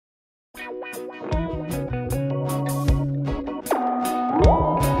Na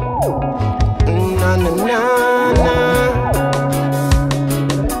na na na.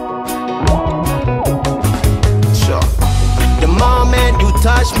 Sure. The moment you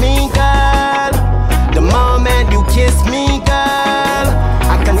touch me, girl, the moment you kiss me, girl,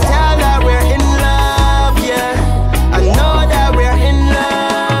 I can tell that we're in love, yeah. I know that we're in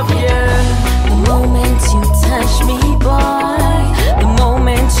love, yeah. The moment you touch me, boy, the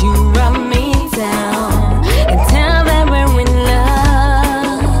moment you rub me down, and tell that we're in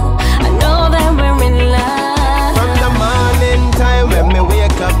love. I know that we're in love. From the morning time when me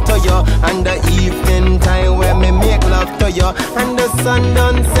wake up to you, and the evening time when me make love to you, and the sun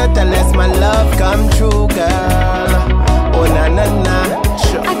don't set unless my love come true, girl. Oh na na na.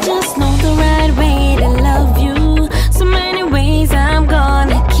 Sure. I just know the right way to love you. So many ways I'm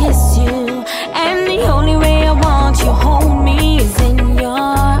gonna kiss you, and the only way I want you hold me is in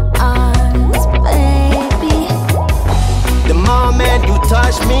your arms, baby. The moment you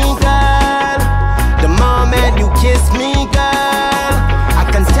touch me, girl, the moment you kiss me, girl, I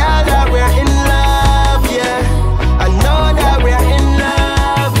can tell that we're in love, yeah. I know that we're in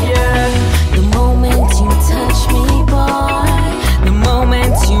love, yeah. The moment you touch me, boy, the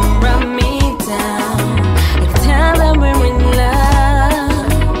moment you rub me down, I can tell that we're in love.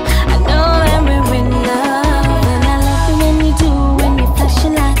 I know that we're in love, and I love it when you do, when you flash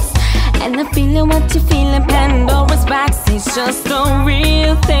your lights, and I'm feeling what you're feeling. Pandora's box is just a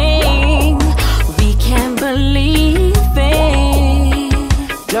real thing. We can't believe it.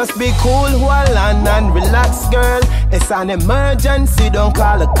 Just be cool, hold on and relax, girl. It's an emergency, don't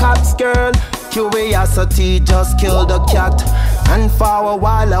call the cops, girl. Curiosity just killed the cat, and for a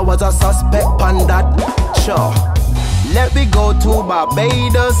while I was a suspect on that. Sure. Let me go to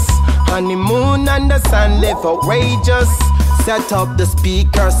Barbados, honeymoon and the sun live outrageous. Set up the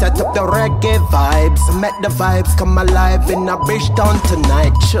speaker, set up the reggae vibes. Make the vibes come alive in a Bridgetown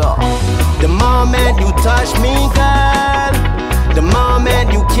tonight, sure. The moment you touch me, girl, the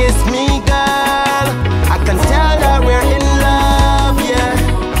moment you kiss me, girl,